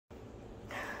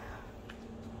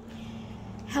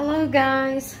Hello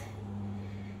guys,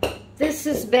 this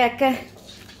is Becca,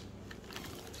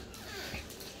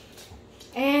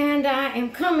 and I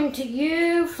am coming to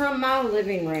you from my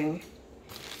living room,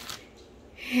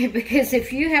 because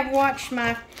if you have watched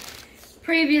my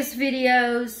previous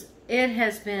videos, it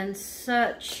has been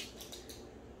such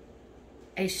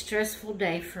a stressful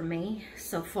day for me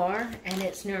so far, and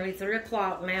it's nearly 3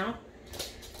 o'clock now.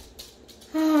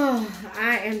 Oh,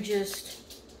 I am just...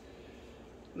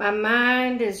 my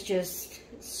mind is just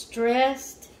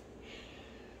stressed,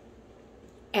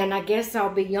 and I guess I'll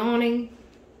be yawning.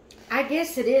 I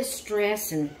guess it is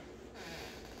stress and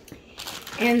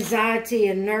anxiety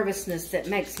and nervousness that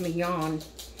makes me yawn,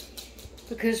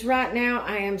 because right now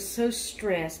I am so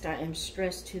stressed. I am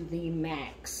stressed to the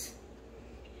max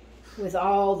with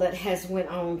all that has went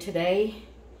on today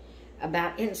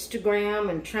about Instagram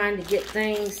and trying to get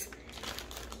things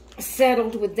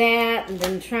settled with that, and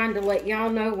then trying to let y'all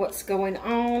know what's going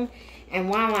on. And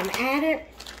while I'm at it,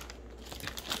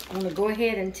 I'm going to go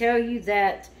ahead and tell you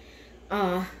that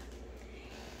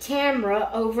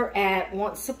Tamra over at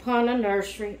Once Upon a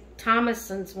Nursery,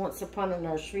 Thomason's Once Upon a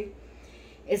Nursery,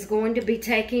 is going to be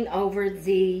taking over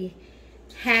the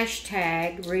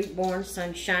hashtag Reborn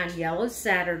Sunshine Yellow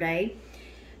Saturday.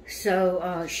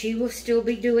 So she will still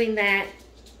be doing that.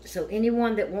 So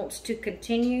anyone that wants to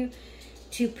continue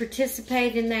to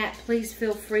participate in that, please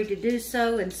feel free to do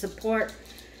so and support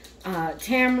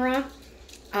Tamra.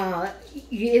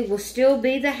 It will still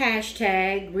be the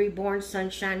hashtag Reborn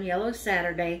Sunshine Yellow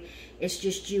Saturday. It's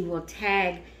just you will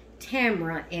tag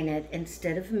Tamra in it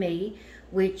instead of me,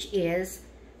 which is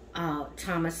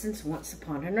Thomason's Once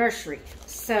Upon a Nursery.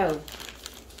 So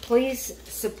please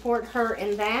support her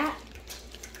in that.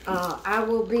 I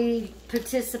will be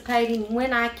participating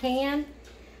when I can.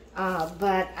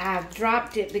 But I've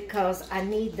dropped it because I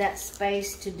need that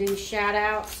space to do shout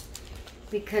outs,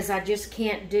 because I just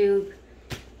can't do,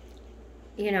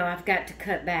 you know, I've got to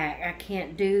cut back. I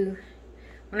can't do,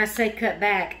 when I say cut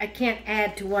back, I can't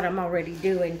add to what I'm already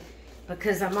doing,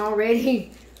 because I'm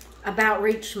already about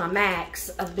reached my max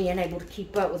of being able to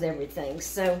keep up with everything.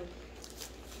 So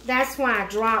that's why I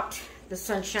dropped the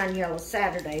Sunshine Yellow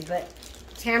Saturday, but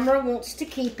Tamra wants to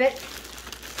keep it.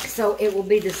 So it will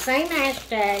be the same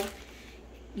hashtag.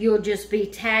 You'll just be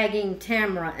tagging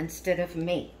Tamra instead of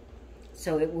me.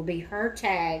 So it will be her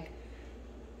tag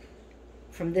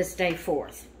from this day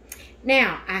forth.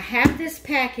 Now, I have this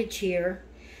package here.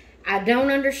 I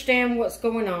don't understand what's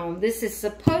going on. This is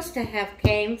supposed to have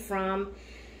came from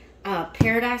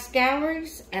Paradise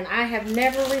Galleries, and I have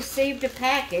never received a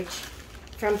package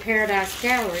from Paradise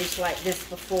Galleries like this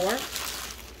before.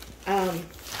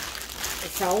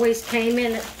 It's always came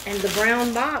in the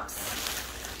brown box,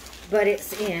 but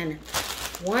it's in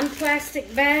one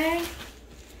plastic bag,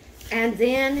 and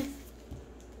then,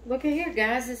 look at here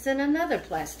guys, it's in another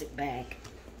plastic bag.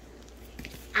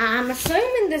 I'm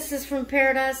assuming this is from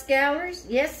Paradise Galleries.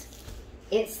 Yes,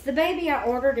 it's the baby I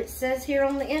ordered. It says here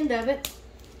on the end of it.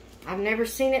 I've never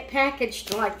seen it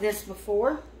packaged like this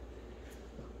before.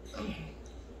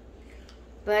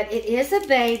 But it is a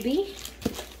baby.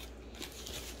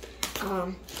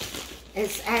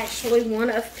 It's actually one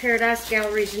of Paradise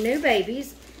Gallery's new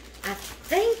babies. I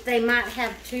think they might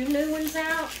have 2 new ones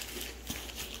out.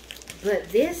 But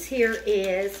this here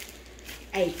is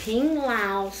a Ping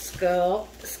Lao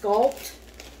sculpt.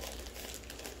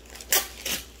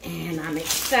 And I'm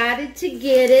excited to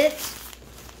get it.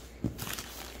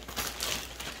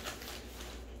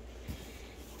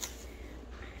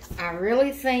 I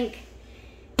really think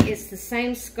it's the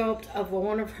same sculpt of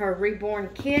one of her reborn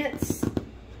kits.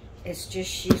 It's just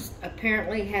she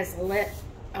apparently has let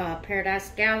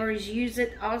Paradise Galleries use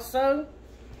it also.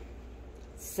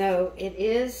 So it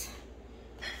is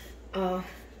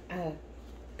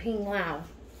Ping Lao.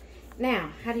 Now,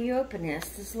 how do you open this?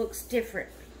 This looks different.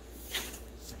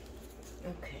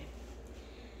 Okay.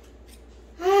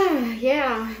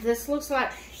 Yeah, this looks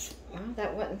like, well,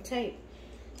 that wasn't tape.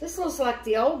 This looks like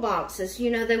the old boxes. You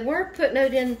know, they were putting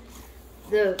it in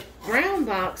the brown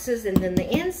boxes, and then the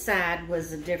inside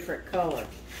was a different color.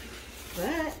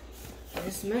 But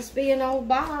this must be an old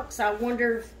box. I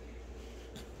wonder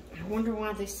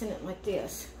why they sent it like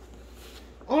this.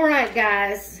 All right,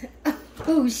 guys.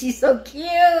 Oh, she's so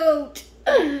cute.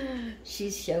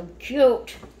 She's so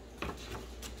cute.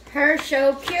 Her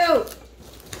so cute.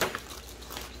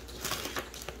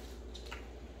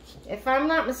 If I'm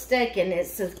not mistaken,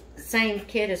 it's the same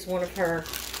kit as one of her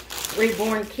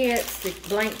reborn kits, the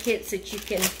blank kits that you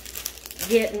can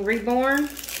get in Reborn.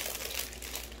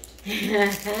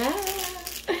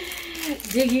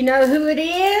 Do you know who it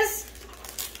is?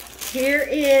 Here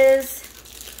is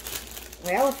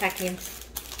Well, if I can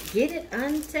get it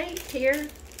untaped here.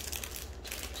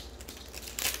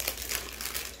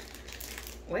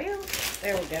 Well,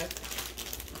 there we go.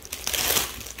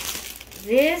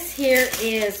 This here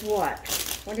is what?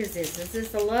 What is this? Is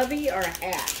this a lovey or a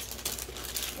hat?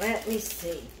 Let me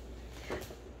see.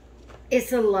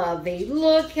 It's a lovey.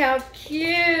 Look how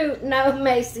cute. No,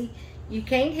 Macy, you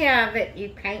can't have it. You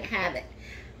can't have it.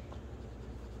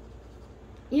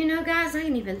 You know, guys, I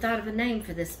ain't even thought of a name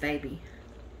for this baby.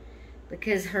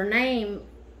 Because her name,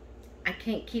 I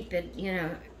can't keep it, you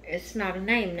know, it's not a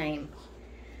name.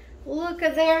 Look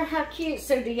at there, how cute.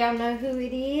 So do y'all know who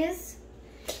it is?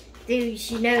 Do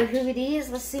you know who it is?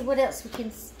 Let's see what else we can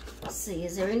see.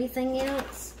 Is there anything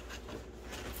else?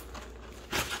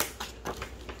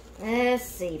 Let's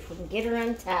see if we can get her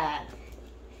untied.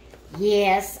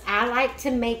 Yes, I like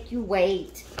to make you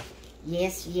wait.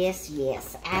 Yes, yes,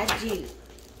 yes, I do.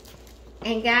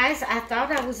 And guys, I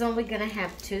thought I was only going to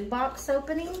have 2 box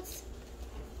openings.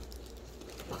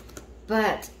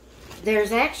 But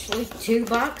there's actually 2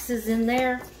 boxes in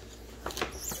there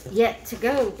yet to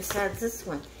go besides this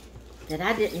one that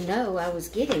I didn't know I was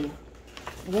getting.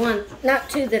 One, not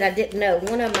 2 that I didn't know.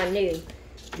 One of them I knew.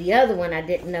 The other one I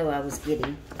didn't know I was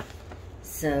getting.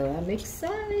 So I'm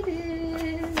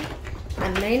excited. I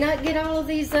may not get all of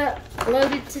these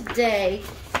uploaded today.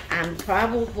 I'm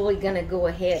probably going to go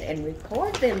ahead and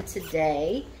record them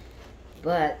today,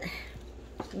 but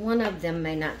one of them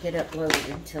may not get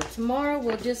uploaded until tomorrow.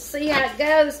 We'll just see how it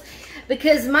goes,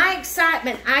 because my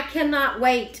excitement, I cannot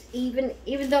wait, even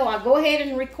though I go ahead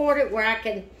and record it where I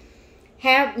can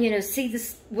have, you know, see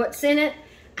this, what's in it.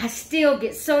 I still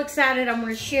get so excited I'm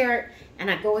going to share it,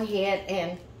 and I go ahead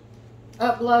and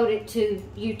upload it to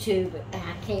YouTube, and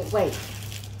I can't wait.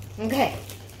 Okay,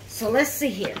 so let's see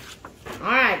here.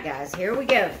 Alright, guys, here we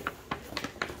go.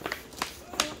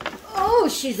 Oh,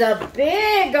 she's a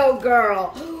big old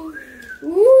girl.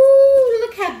 Ooh,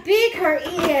 look how big her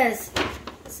is.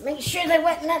 Let's make sure there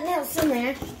wasn't nothing else in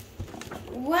there.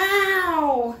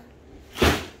 Wow.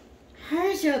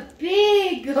 Her's a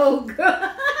big old girl.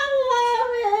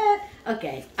 I love it.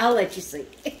 Okay, I'll let you see.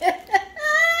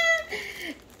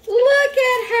 Look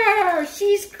at her.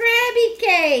 She's Krabby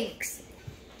Cakes.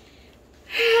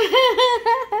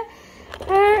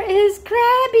 Her is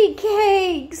Krabby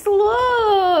Cakes.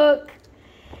 Look.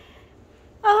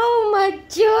 Oh my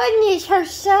goodness, her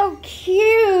so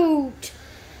cute.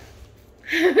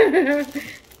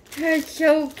 Her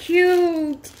so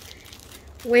cute.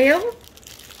 Well,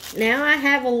 now I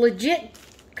have a legit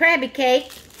Krabby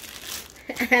Cake.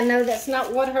 I know that's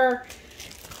not what her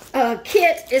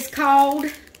kit is called.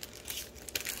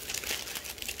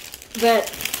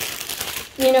 But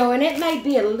you know, and it may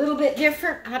be a little bit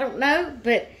different. I don't know.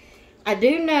 But I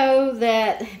do know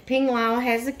that Ping Lao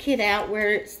has a kit out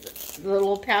where it's the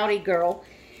little pouty girl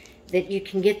that you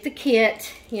can get the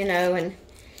kit, you know,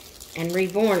 and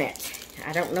reborn it.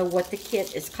 I don't know what the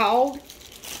kit is called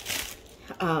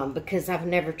because I've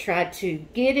never tried to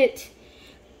get it.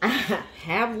 I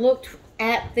have looked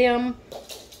at them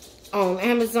on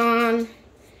Amazon,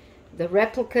 the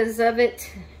replicas of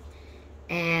it,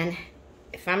 and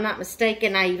if I'm not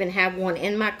mistaken, I even have one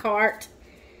in my cart.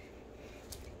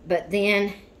 But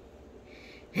then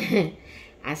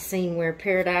I seen where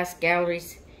Paradise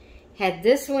Galleries had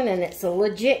this one, and it's a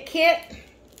legit kit.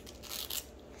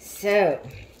 So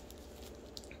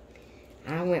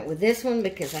I went with this one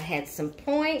because I had some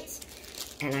points,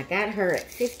 and I got her at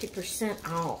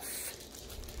 50% off.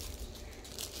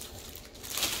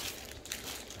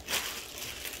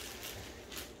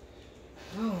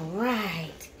 All right.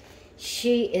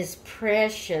 She is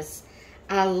precious.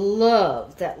 I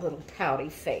love that little pouty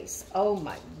face. Oh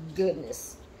my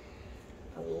goodness.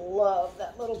 I love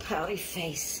that little pouty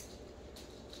face.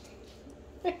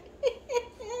 I'm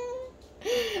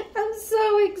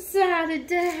so excited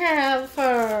to have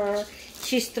her.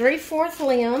 She's 3/4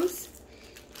 limbs,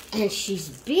 and she's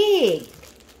big.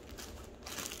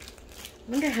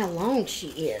 I wonder how long she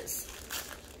is.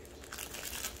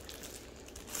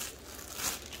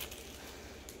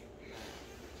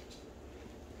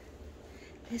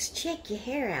 Let's check your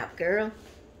hair out, girl.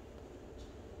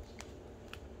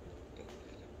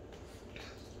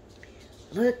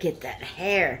 Look at that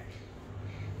hair.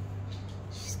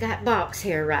 She's got box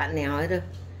hair right now. It'll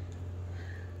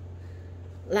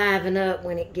liven up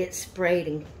when it gets sprayed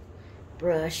and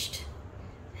brushed.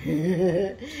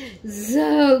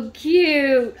 So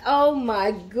cute. Oh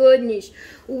my goodness.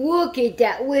 Look at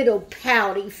that little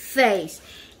pouty face.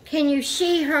 Can you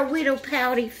see her little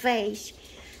pouty face?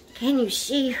 Can you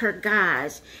see her,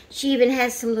 guys? She even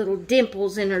has some little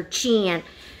dimples in her chin.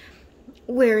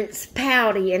 where it's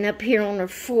pouty and up here on her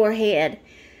forehead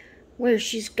where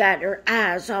she's got her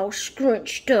eyes all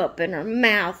scrunched up and her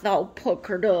mouth all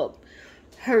puckered up.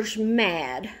 Her's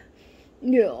mad.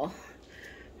 Yeah.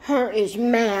 Her is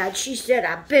mad. She said,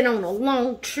 I've been on a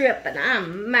long trip and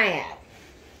I'm mad.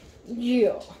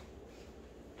 Yeah.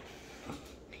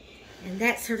 And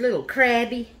that's her little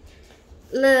crabby,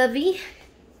 Lovey.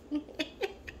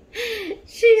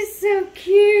 She's so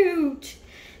cute.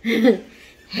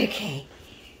 Okay.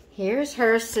 Here's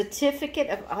her certificate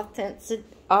of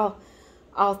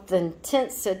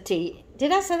authenticity.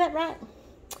 Did I say that right?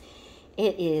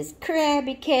 It is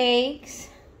Krabby Cakes.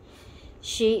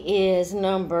 She is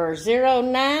number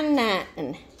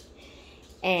 099.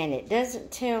 And it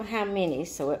doesn't tell how many,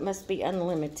 so it must be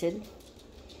unlimited.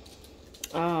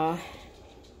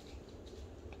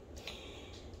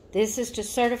 This is to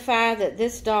certify that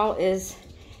this doll is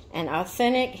an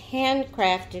authentic,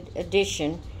 handcrafted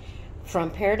edition from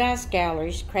Paradise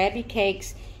Galleries. Krabby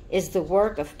Cakes is the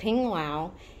work of Ping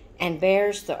Lau and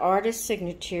bears the artist's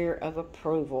signature of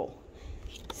approval.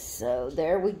 So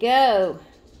there we go.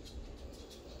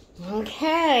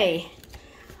 Okay.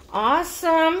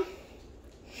 Awesome.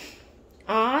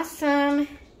 Awesome.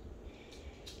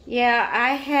 Yeah,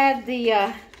 I had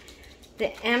the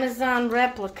Amazon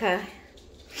replica.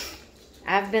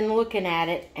 I've been looking at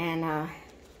it and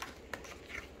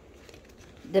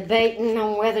debating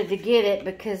on whether to get it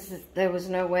because there was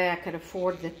no way I could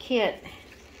afford the kit.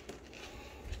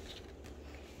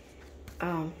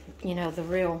 You know,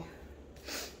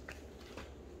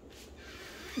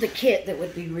 the kit that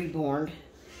would be reborn.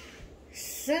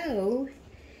 So,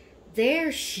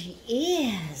 there she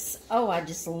is. Oh, I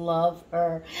just love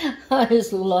her. I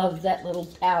just love that little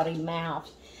pouty mouth.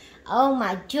 Oh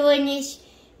my goodness.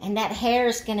 And that hair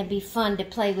is going to be fun to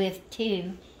play with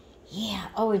too. Yeah.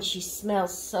 Oh, and she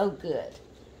smells so good.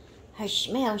 Her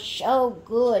smells so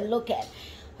good. Look at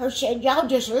her. Said, y'all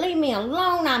just leave me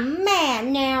alone. I'm mad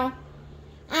now.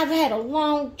 I've had a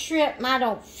long trip and I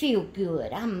don't feel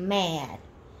good. I'm mad.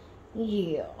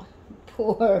 Yeah.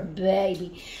 Poor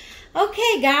baby.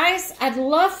 Okay, guys. I'd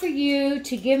love for you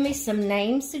to give me some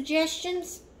name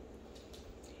suggestions,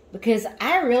 because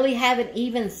I really haven't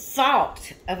even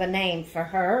thought of a name for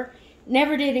her.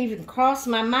 Never did even cross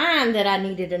my mind that I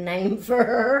needed a name for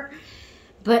her.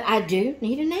 But I do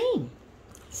need a name.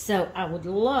 So I would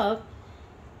love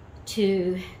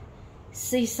to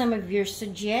see some of your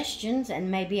suggestions, and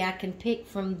maybe I can pick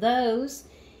from those.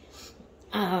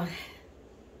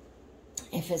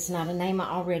 If it's not a name I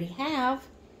already have.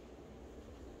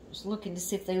 Just looking to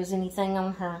see if there was anything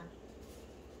on her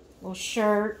little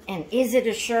shirt. And is it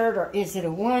a shirt or is it a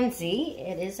onesie?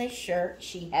 It is a shirt.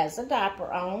 She has a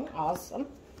diaper on. Awesome.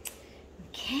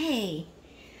 Okay.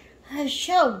 Oh,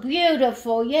 so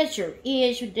beautiful. Yes, her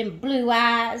is, with them blue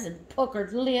eyes and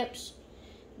puckered lips.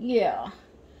 Yeah.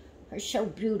 Her so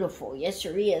beautiful. Yes,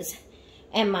 her is.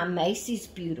 And my Macy's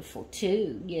beautiful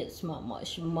too. Yes, my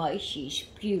Macy's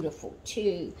beautiful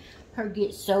too. Her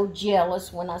gets so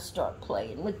jealous when I start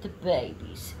playing with the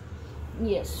babies.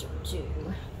 Yes, her do.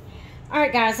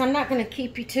 Alright guys, I'm not going to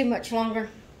keep you too much longer.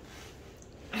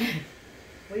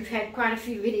 We've had quite a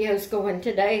few videos going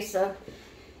today, so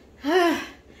I'm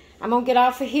going to get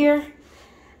off of here.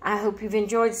 I hope you've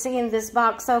enjoyed seeing this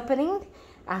box opening.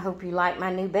 I hope you like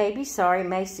my new baby. Sorry,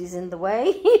 Macy's in the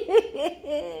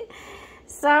way.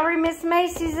 Sorry, Miss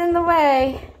Macy's in the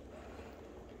way.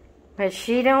 But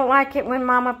she don't like it when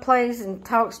Mama plays and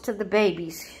talks to the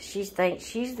babies. She thinks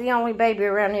she's the only baby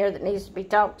around here that needs to be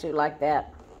talked to like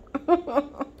that.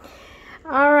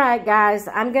 Alright guys,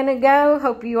 I'm going to go.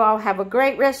 Hope you all have a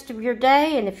great rest of your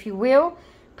day. And if you will,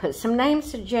 put some name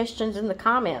suggestions in the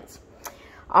comments.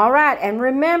 Alright, and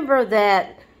remember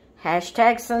that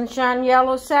hashtag Sunshine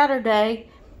Yellow Saturday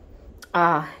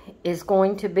is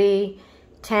going to be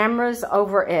Tamara's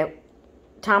over at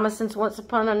Thomason's Once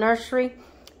Upon a Nursery.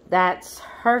 That's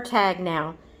her tag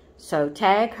now. So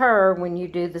tag her when you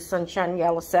do the Sunshine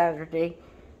Yellow Saturday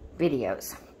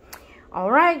videos.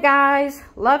 Alright guys.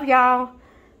 Love y'all.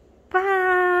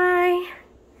 Bye.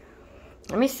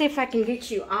 Let me see if I can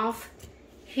get you off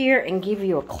here and give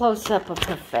you a close-up of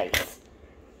her face.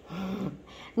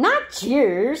 Not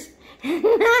yours.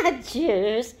 Not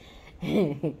yours.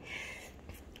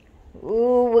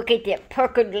 Ooh, look at them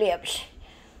puckered lips.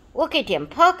 Look at them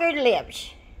puckered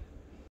lips.